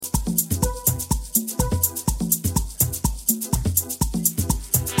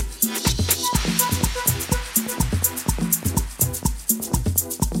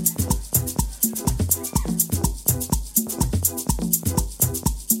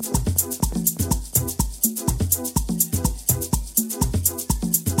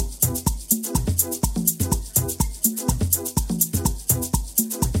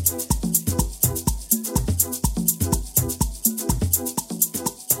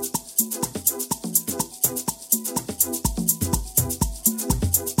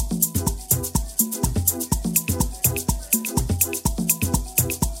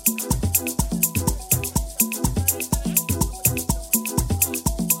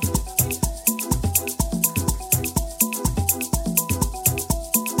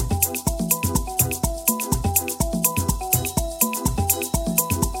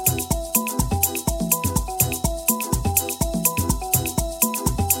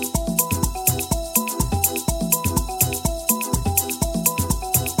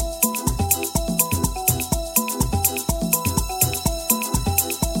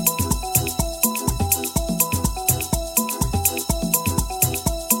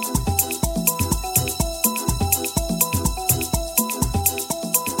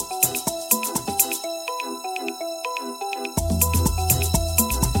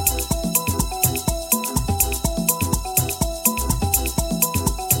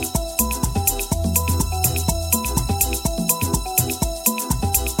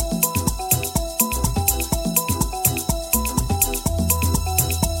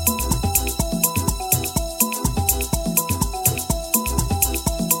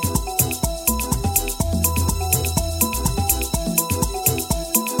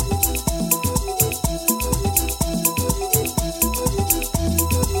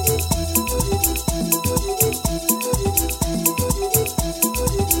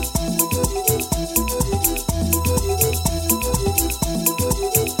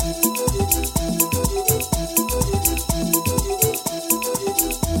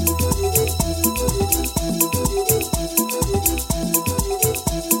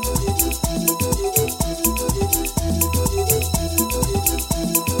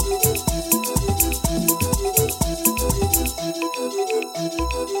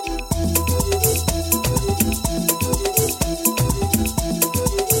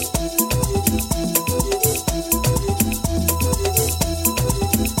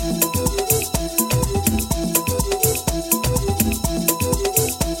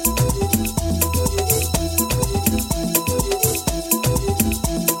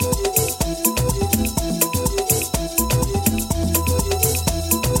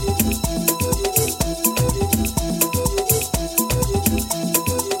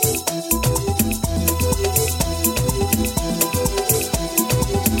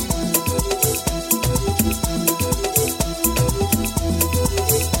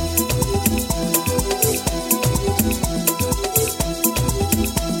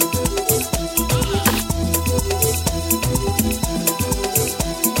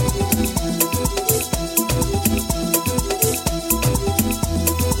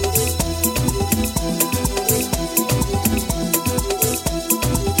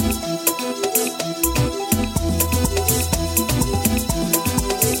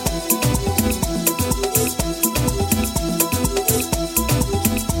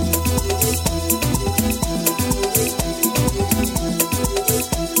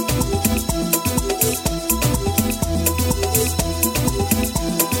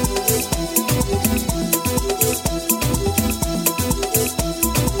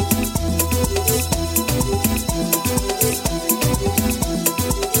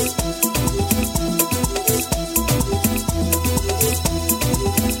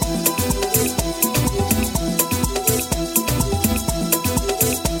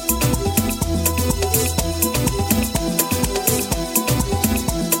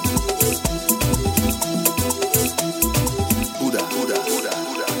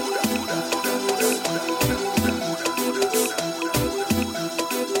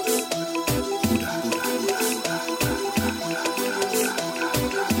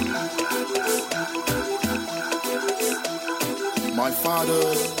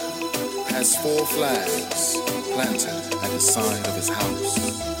Buddha has 4 flags planted at the side of his house.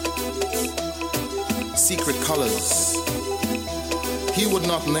 Secret colors, he would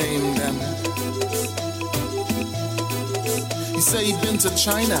not name them. He said he'd been to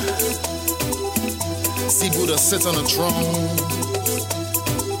China, see Buddha sit on a throne.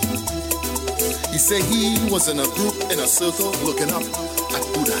 He said he was in a group, in a circle, looking up at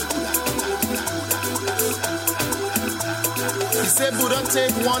Buddha. He said Buddha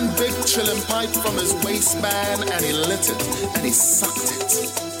take one big chillin' pipe from his waistband and he lit it and he sucked it.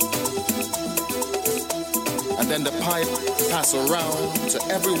 And then the pipe passed around to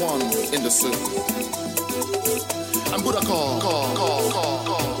everyone in the circle. And Buddha called.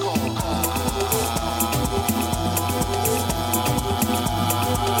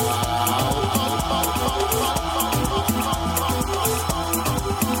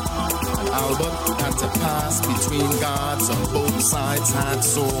 Albert had to pass between guards on both sides had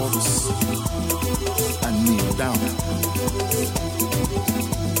swords and kneel down.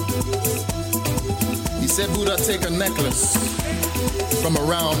 He said Buddha take a necklace from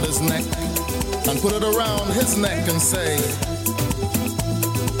around his neck and put it around his neck and say,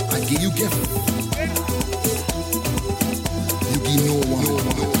 I give you gift. You give no one.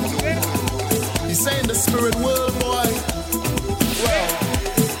 He say in the spirit world, boy, well,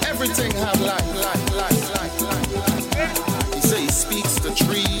 everything have life. He say he speaks to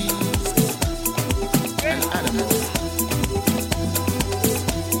trees and animals.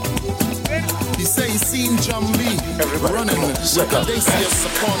 He say he seen Jambi running with Odysseus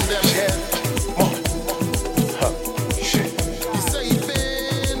upon them head. He say he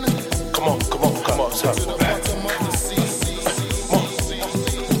been come on, to the bottom of the sea.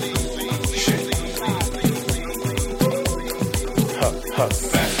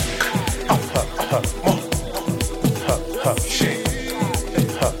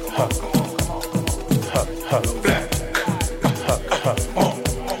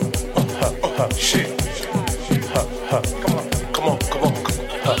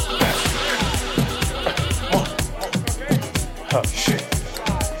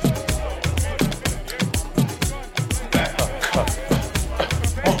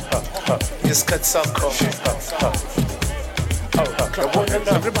 Yes, cut some coffee.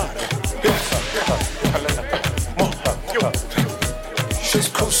 Everybody. She's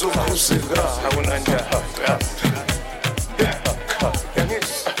kusu. I won't under.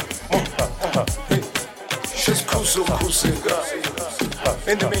 She's kusu.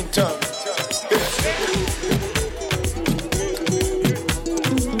 In the meantime.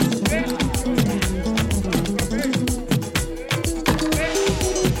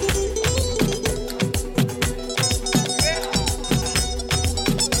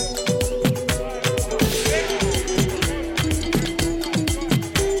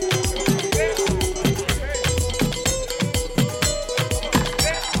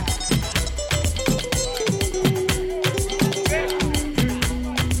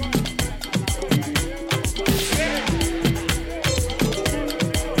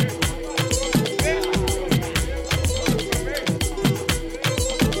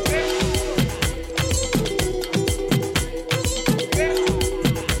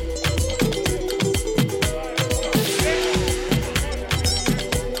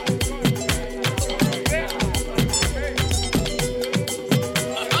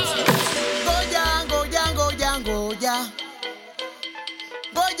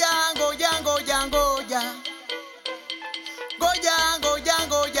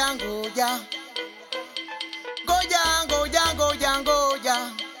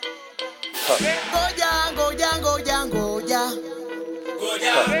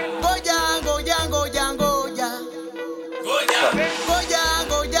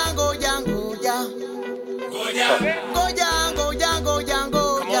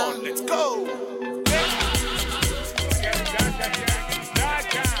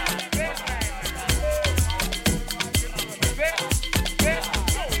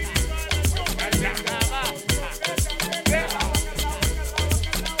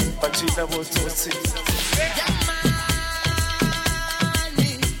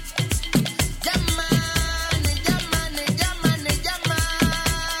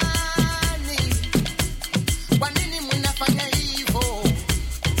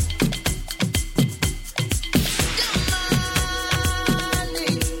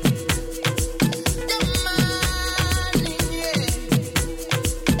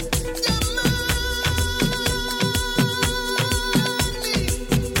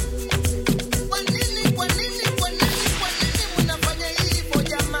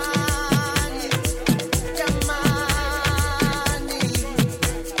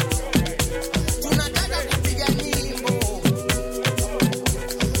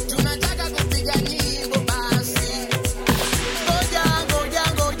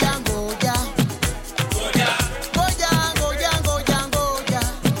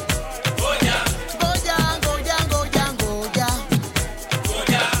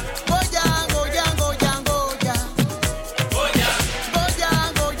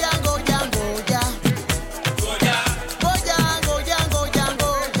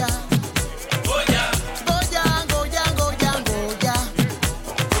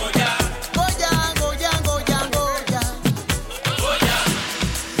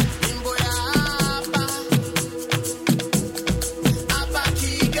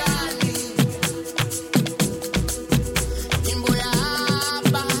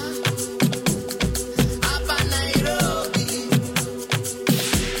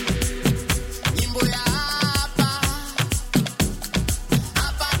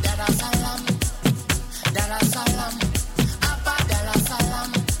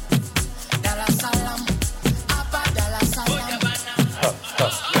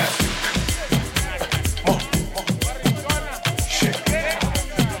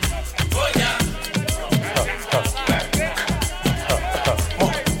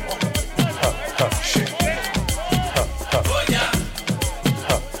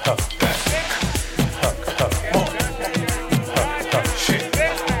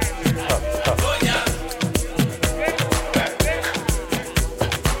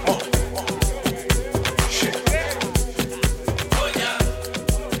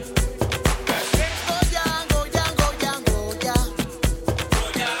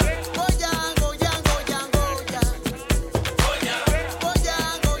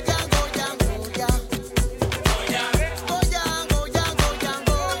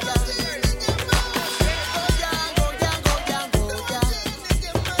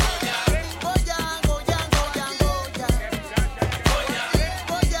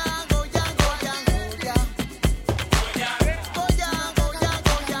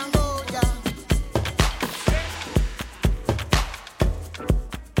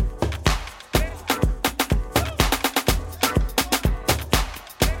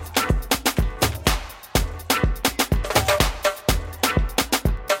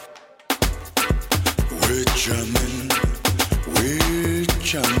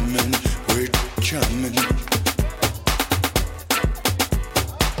 jamming, we're jamming,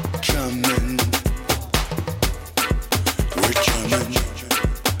 jamming, we're jamming,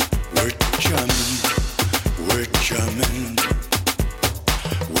 we're jamming, we're jamming.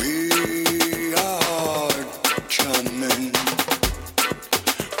 We are jamming,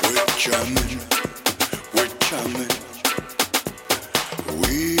 we're jamming, we're jamming.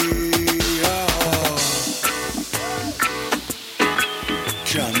 We are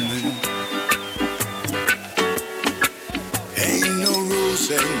jamming. Ain't no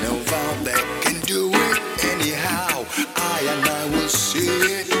rules, ain't no vow that can do it anyhow. I and I will see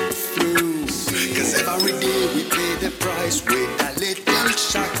it through. 'Cause every day we pay the price with a little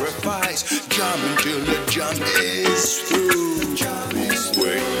sacrifice. Jamming till the jam is through.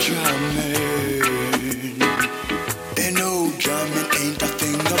 We're jamming. And no, jamming ain't a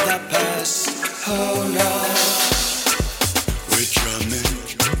thing of the past. Oh no. We're jamming.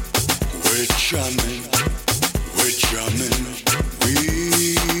 We're jamming. We're jamming. We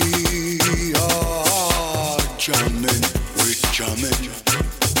are jamming. We're jamming.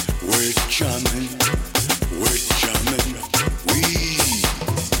 We're jamming. We're jamming. We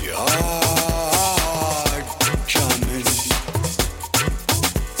are jamming.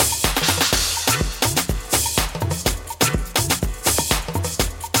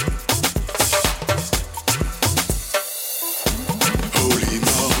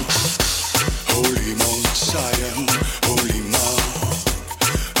 Holy Mount Zion, Holy Mount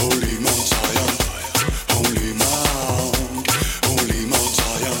Zion, Holy Mount Zion, Holy Mount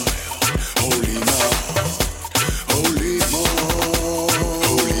Zion, Holy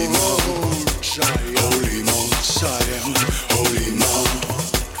Mount Zion, Holy Mount,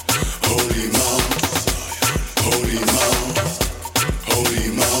 Holy Mount, Holy Mount, Holy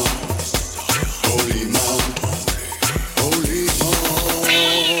Mount, Holy Mount, Holy Mount.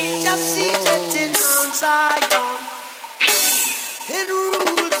 Just seated in Mount Zion, it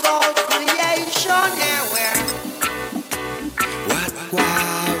rules all creation. Yeah, where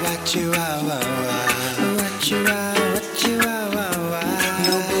What you are, what you are.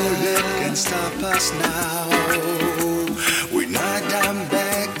 No bullet can stop us now. We not down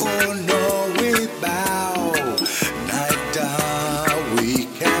back, oh no, we bow. Neither we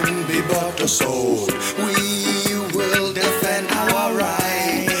can be bought or sold. We will defend our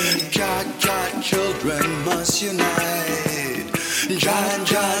right. Jah children must unite.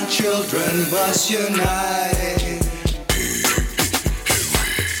 Jah children must unite.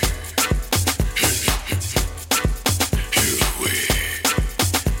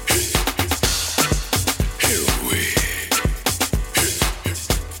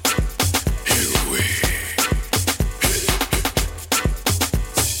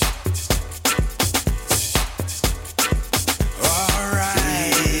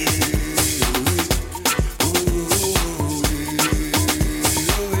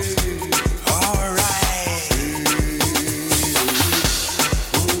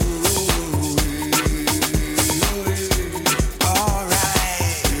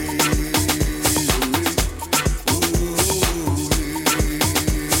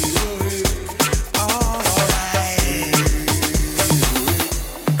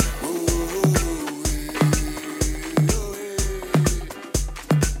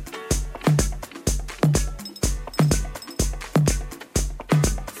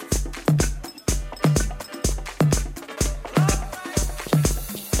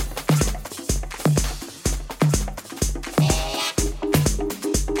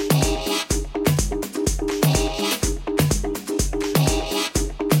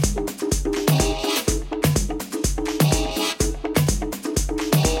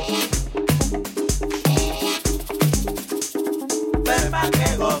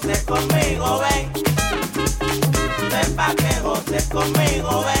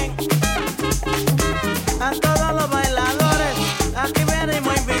 Conmigo ven, a todos los bailadores, aquí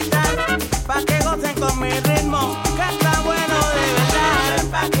venimos a invitar, pa' que gocen con mi ritmo, que está bueno de verdad. Ven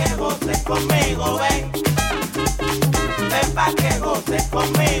pa' que gocen conmigo, ven, ven pa' que gocen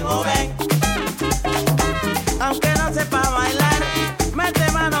conmigo, ven. Aunque no sepa bailar,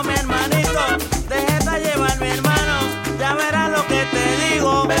 mete mano mi hermanito, déjate llevar mi hermano, ya verás lo que te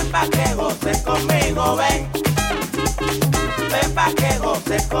digo. Ven pa' que gocen conmigo, ven. Ven pa' que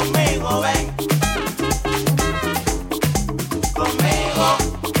goces conmigo, ven. Conmigo.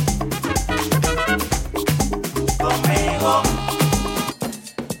 Conmigo.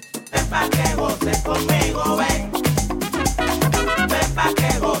 Ven pa' que goces conmigo, ven. Ven pa'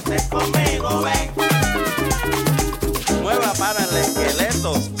 que goces conmigo, ven. Mueva para el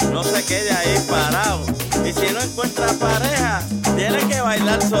esqueleto, no se quede ahí parado. Y si no encuentra pareja, tiene que bailar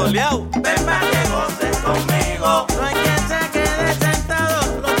bailar soleado. Ven pa' que goces conmigo. No hay quien se quede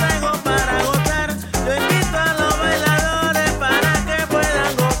sentado, lo traigo para gozar. Yo invito a los bailadores para que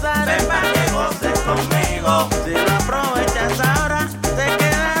puedan gozar. Ven pa' que goces conmigo. Si lo aprovechas ahora, te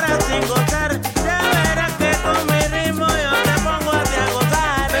quedarás sin gozar. Ya verás que con mi ritmo yo te pongo a ti a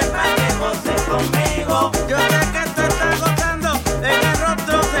gozar. Ven pa' que goces conmigo. Yo sé que te estás gozando, en el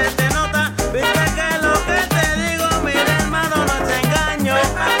rostro se te nota. Viste que lo que te digo, mira hermano, no es engaño.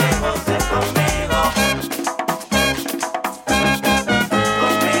 Ven pa' que goces conmigo.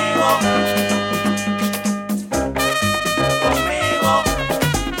 Conmigo. Conmigo.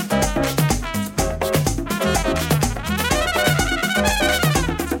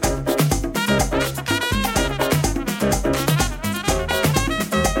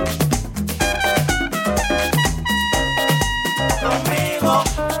 Conmigo.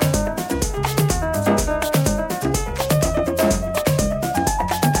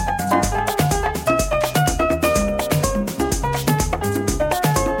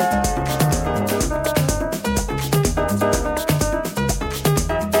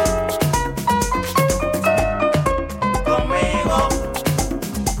 Conmigo.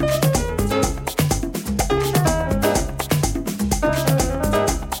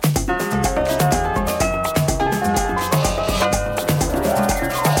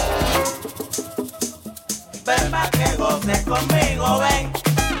 Ven pa' que goces conmigo, ven.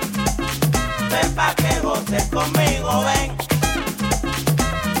 Ven pa' que goces conmigo, ven.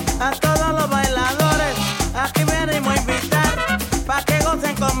 A todos los bailadores, aquí venimos a invitar. Pa' que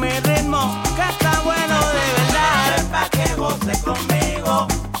gocen con mi ritmo, que está bueno de verdad. Ven pa' que goces conmigo.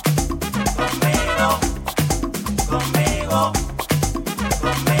 Conmigo. Conmigo.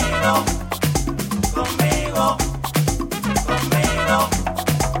 Conmigo. Conmigo. Conmigo.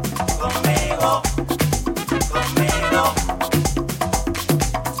 Conmigo. Conmigo.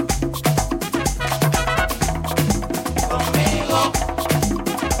 Conmigo.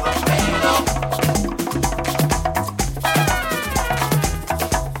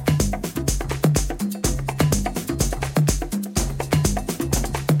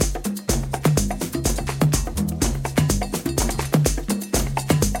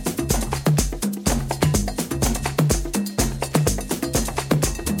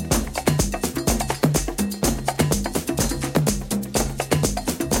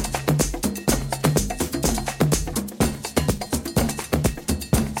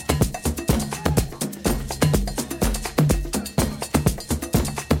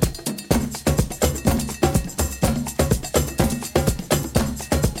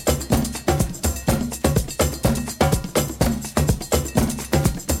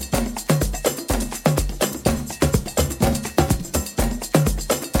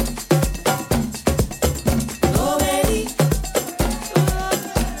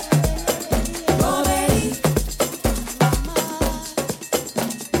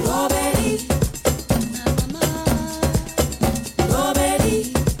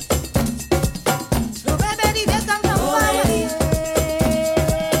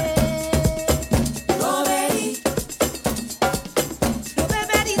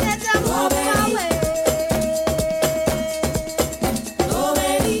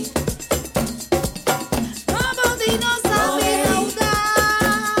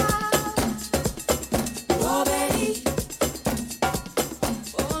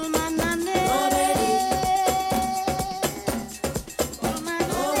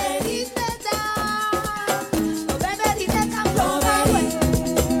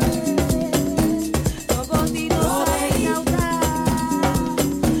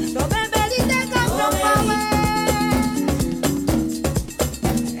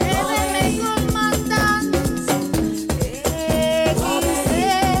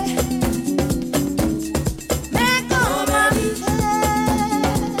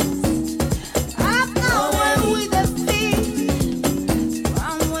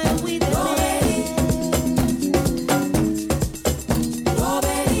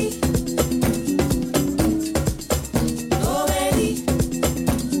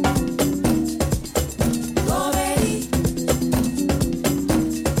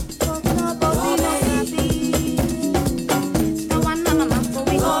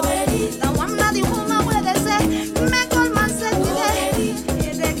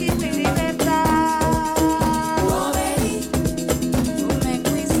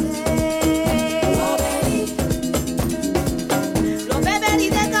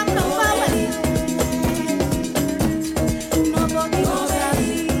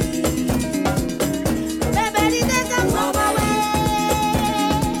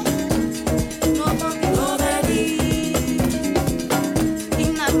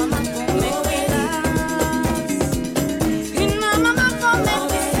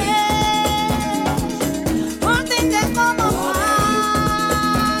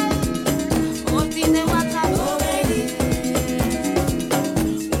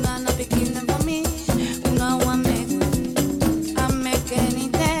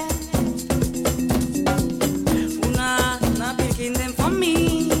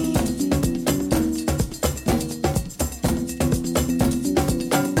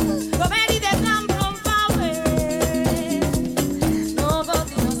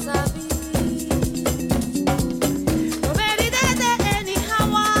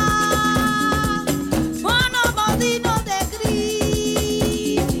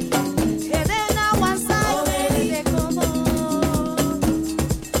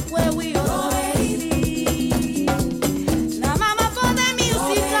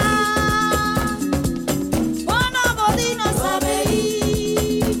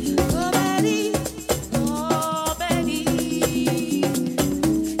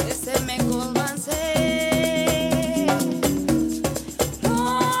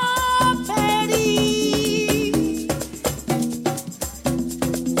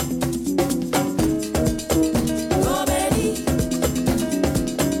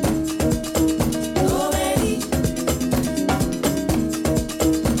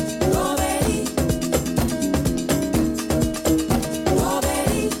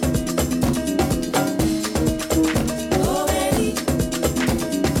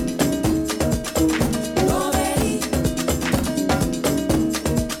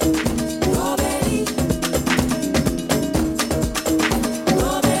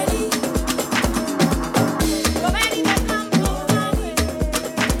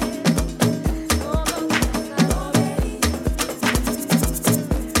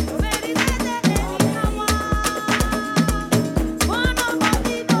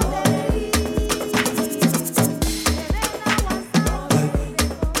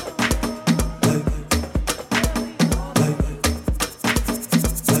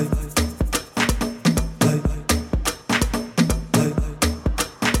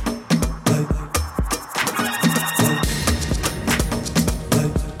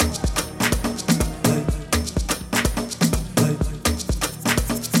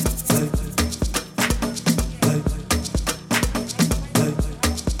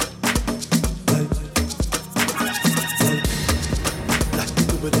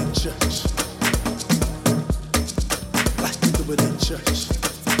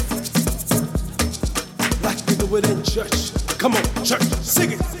 church. Come on, church,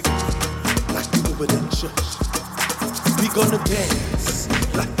 sing it. Like we do it in church. We gonna dance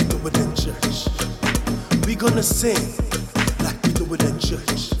like we do it in church. We gonna sing like we do it in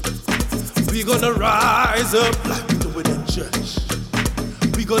church. We gonna rise up like we do it in church.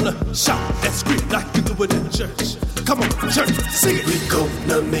 We gonna shout and scream like we do it in church. Come on, church, sing it. We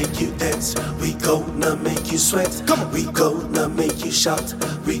gonna make you dance. We gonna make you sweat. Come on. We gonna make you shout.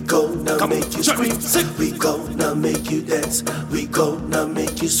 We gonna Come on, make you church, scream. sing. We gonna make you dance. We gonna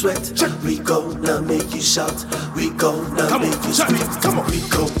make you sweat. Church. We gonna make you shout. We gonna Come on, make you church, scream. come on. We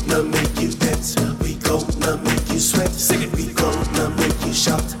gonna make you dance. We gonna make you sweat. Sing it. We gonna make you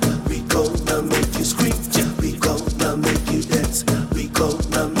shout. We gonna make you scream. We gonna make you dance. We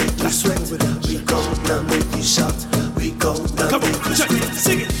gonna make you sweat. We gonna make you shout. We gonna Come make on, you church, scream.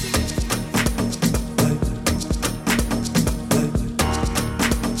 sing it.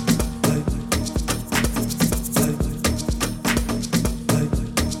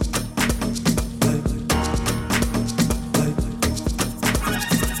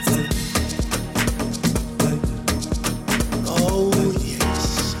 Oh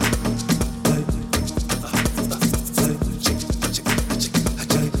yes.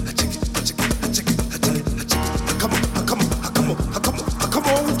 Come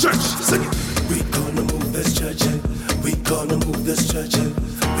on, church, sing it. We gonna move this church. We gonna move this church.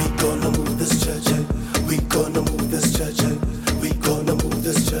 We gonna move this church. We gonna move this church. We gonna move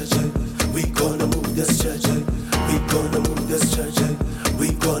this church. We gonna move this church. We gonna move this church. We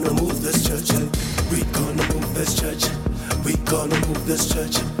gonna move this church. We gonna move this church. We gonna move this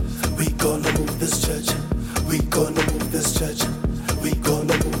church. We gonna move this church. We gonna move this church. We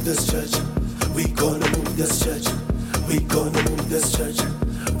gonna move this church. We gonna move this church. We gonna move this church.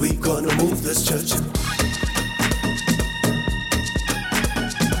 We gonna move this church.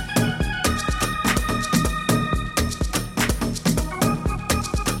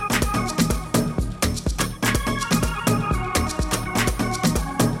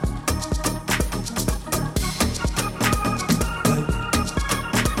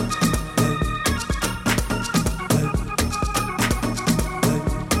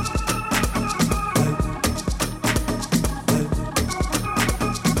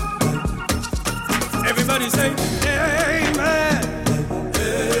 Everybody say amen.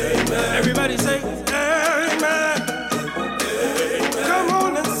 Amen. Everybody say amen. Amen. Come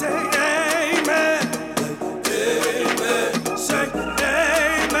on and say amen. Amen. Say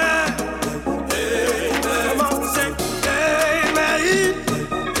amen. Amen. Come on, say amen.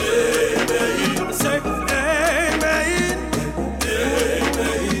 Amen. Say amen.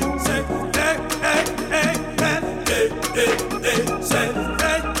 Amen. Say amen. Say amen.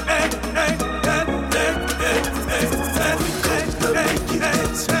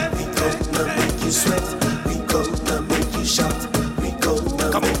 Sweat, we gonna make you shout, we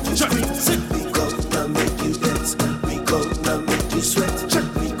gonna make you scream, we gonna make you dance, we gonna make you sweat,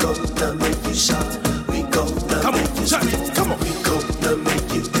 we gonna make you shout, we gonna make you scream, come on, we gonna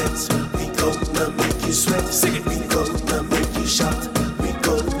make you dance, we gonna make you sweat, sing it, we gonna make you shout, we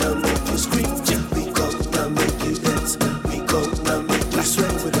gonna make you scream, we gonna make you dance, we gonna make you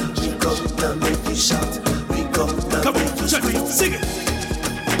sweat, we gonna make you shout, we gonna make you scream, sing it.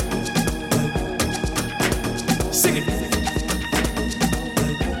 Sing it.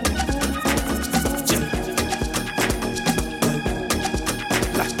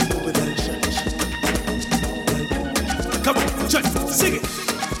 Come on, church, sing it.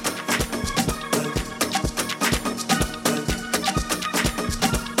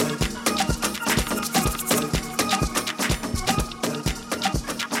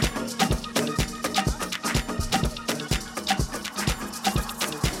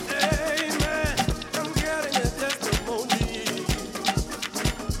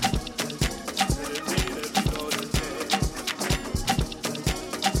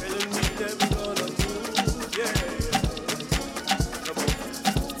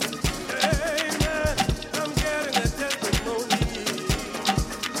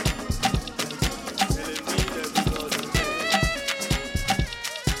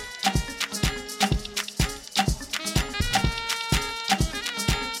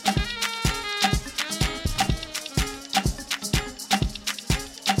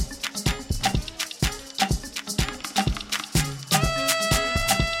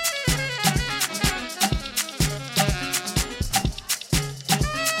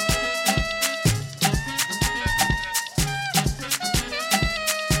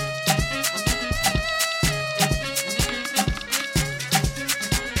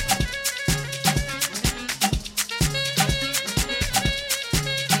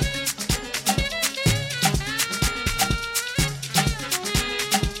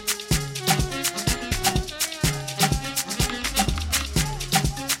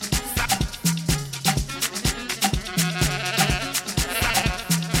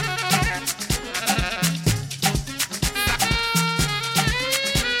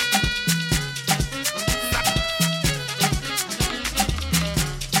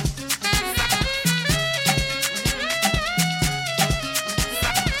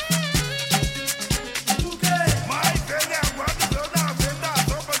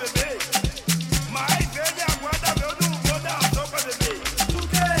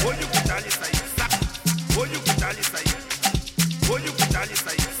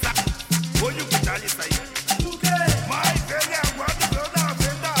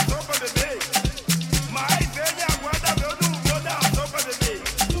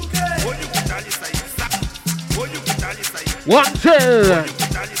 1, 2.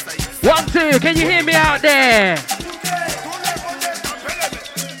 1, 2. Can you hear me out there?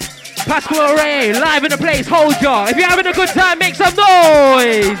 Pascal Ray, live in the place. Hold ya. If you're having a good time, make some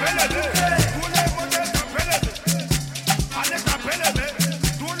noise.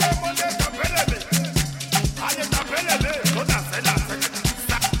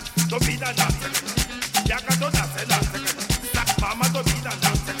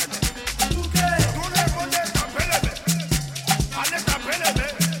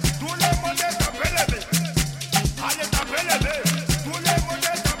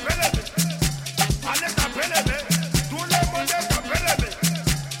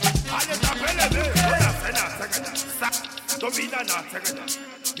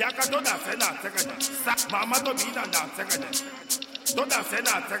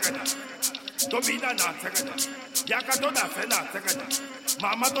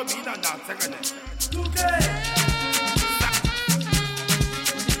 Mama to be na second.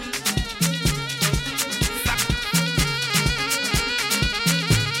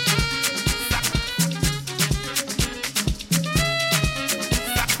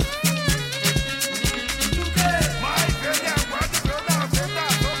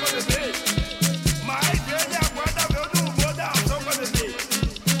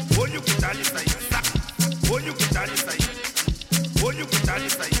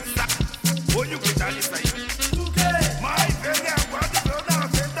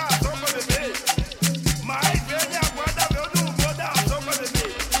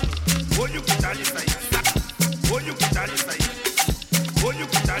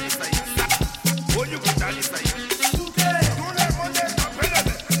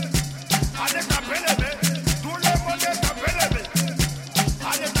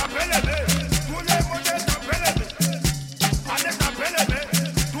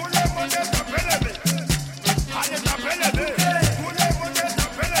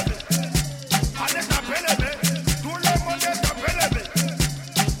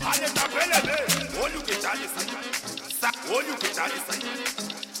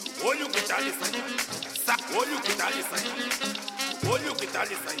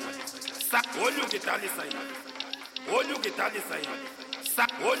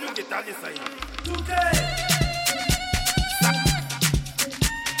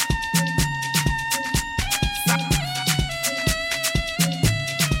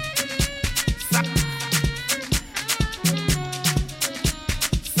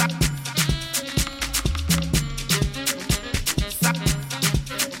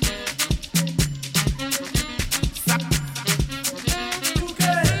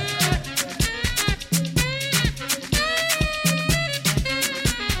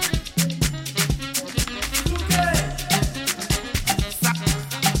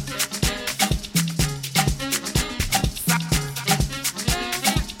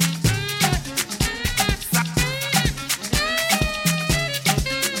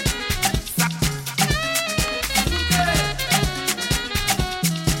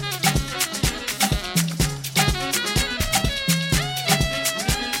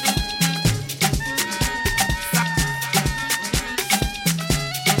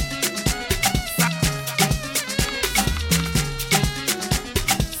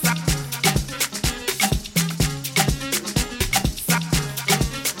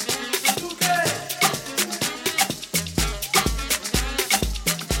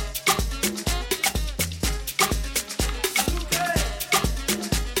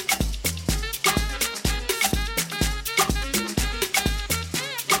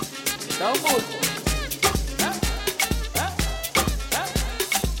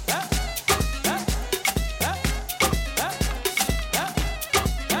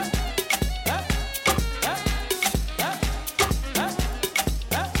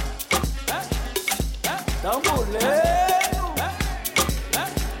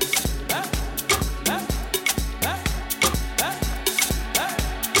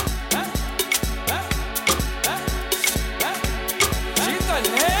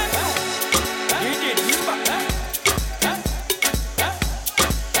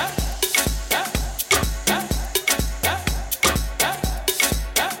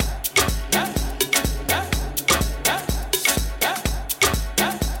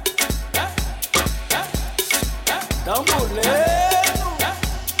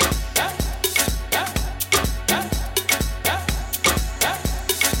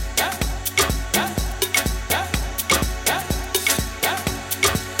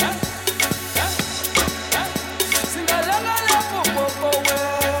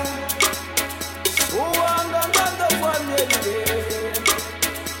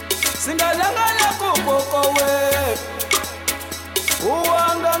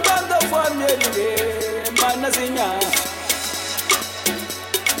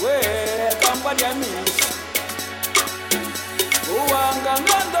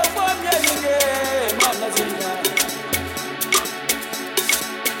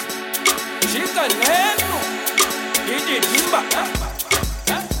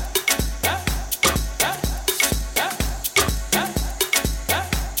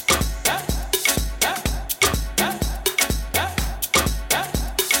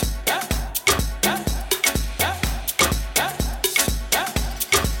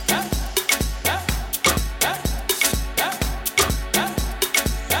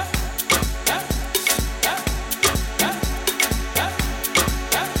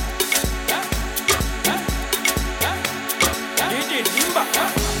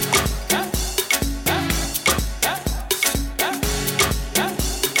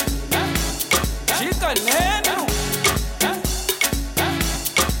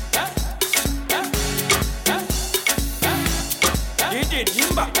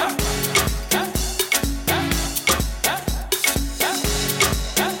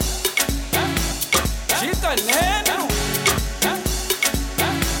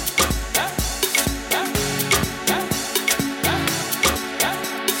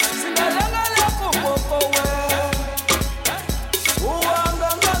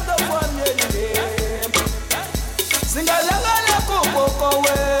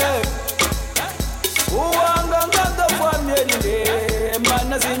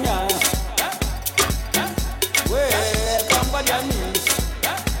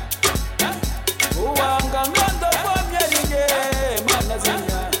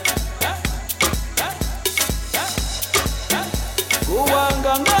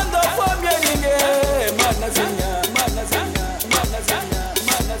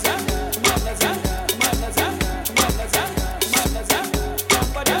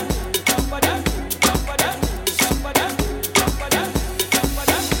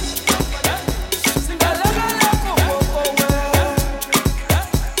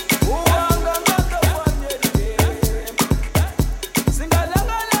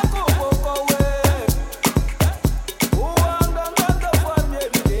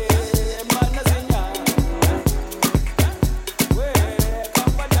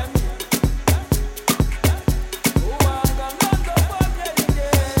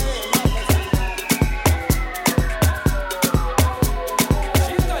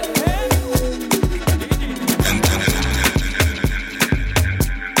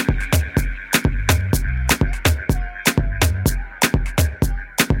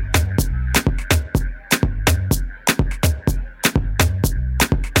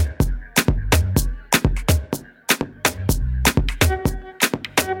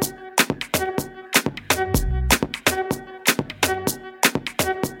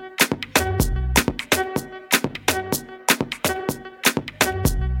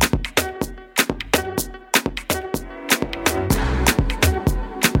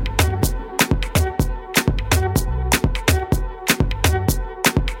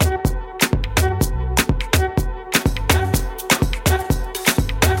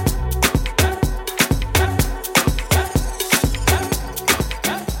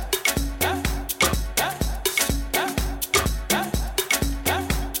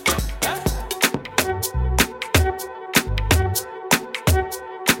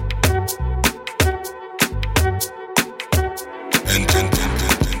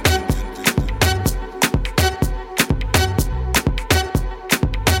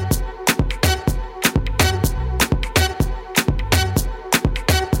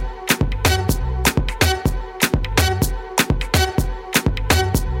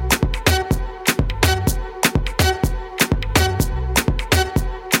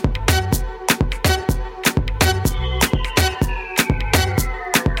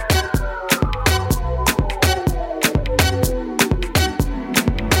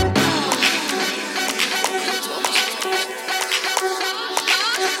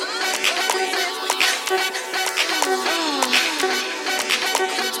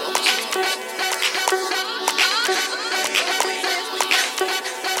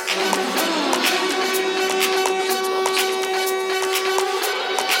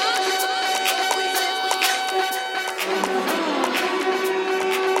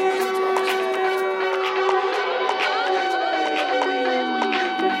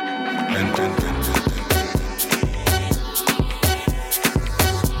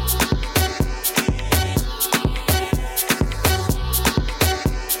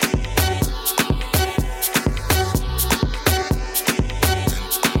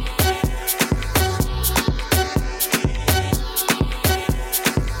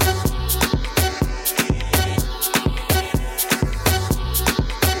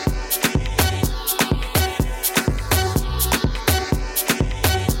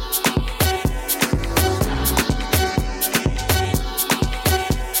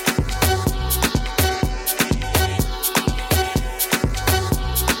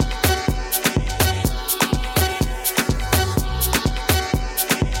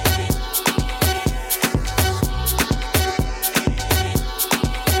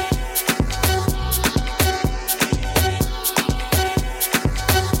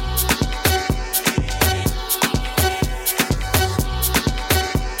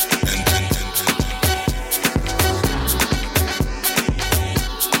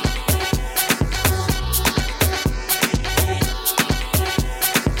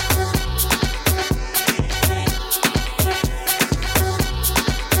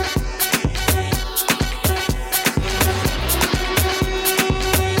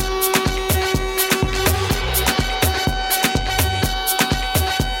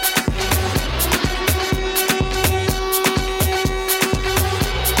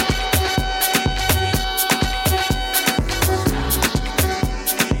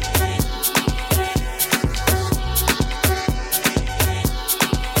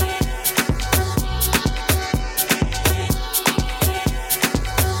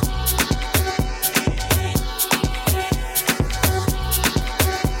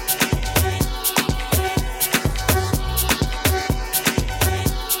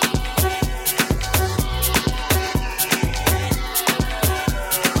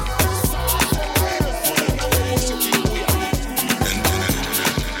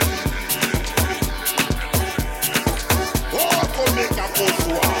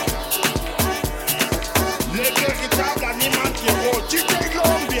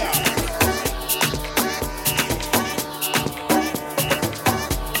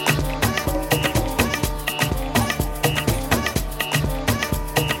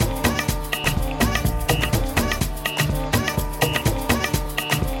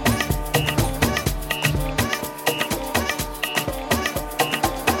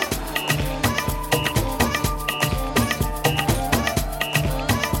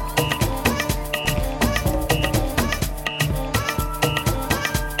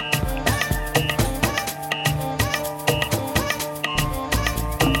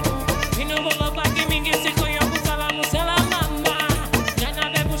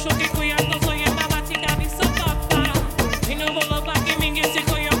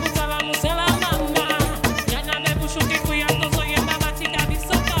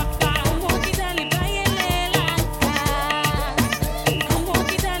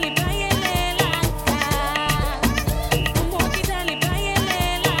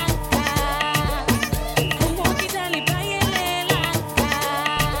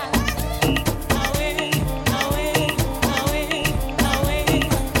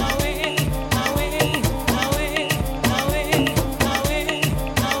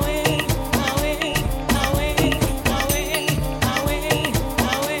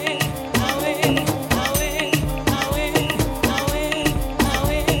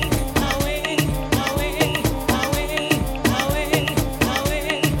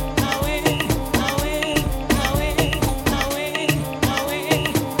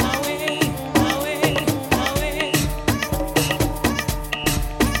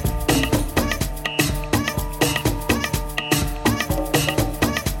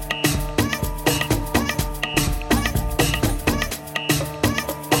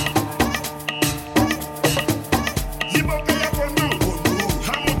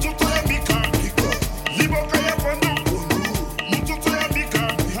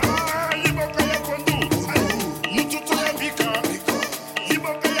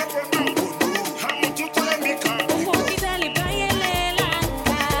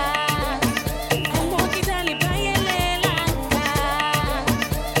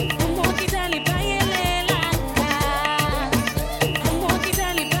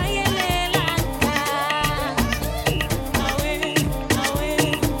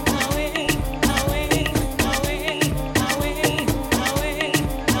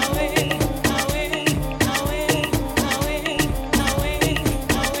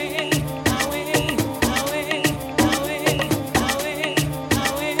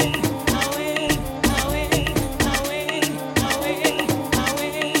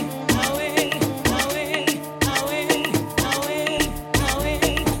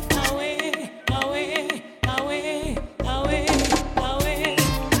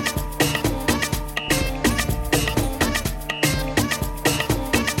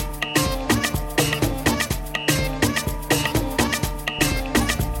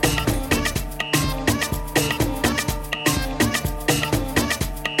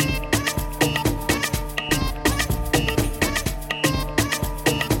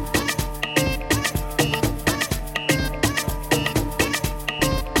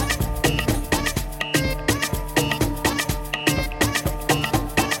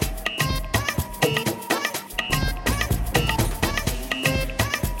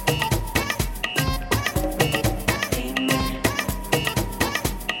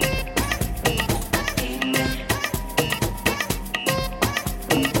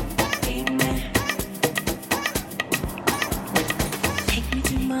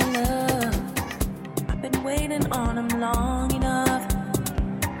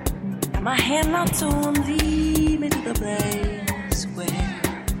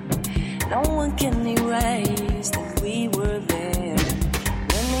 No one can erase that we were there.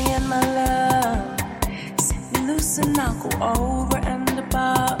 When me and my love set me loose and I'll go over and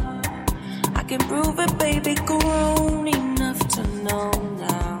above. I can prove it, baby, grown enough to know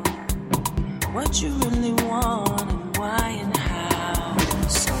now what you really want and why and how.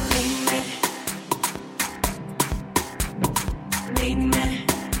 So lead me, lead me,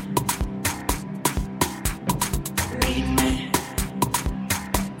 lead me,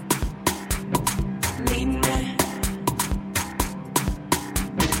 lead me, lead me,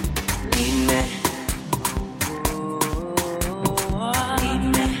 lead me,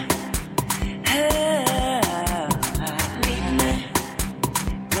 lead me,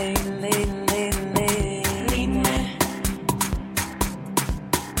 lead, lead, lead, lead me.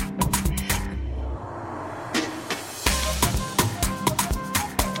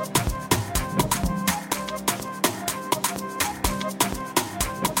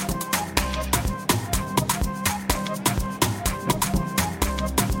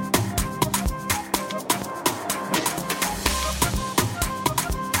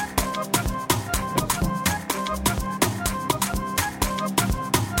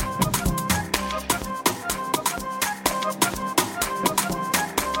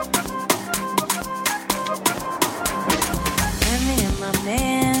 Me and my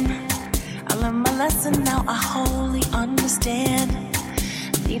man, I learned my lesson, now I wholly understand.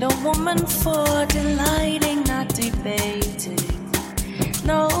 Need a woman for delighting, not debating.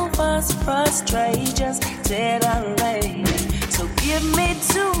 No fuss, frustrate, just titillating. So give me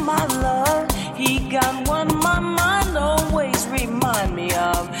to my love. He got one my mind always remind me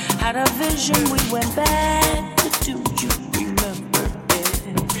of. Had a vision, we went back, but do you remember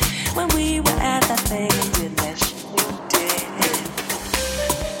it? When we were at that thing and did that shit we did.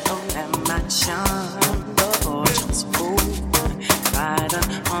 Don't let my charm, Lord, just fool. Try to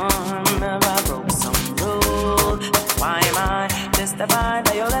harm if I broke some rule. Why am I just about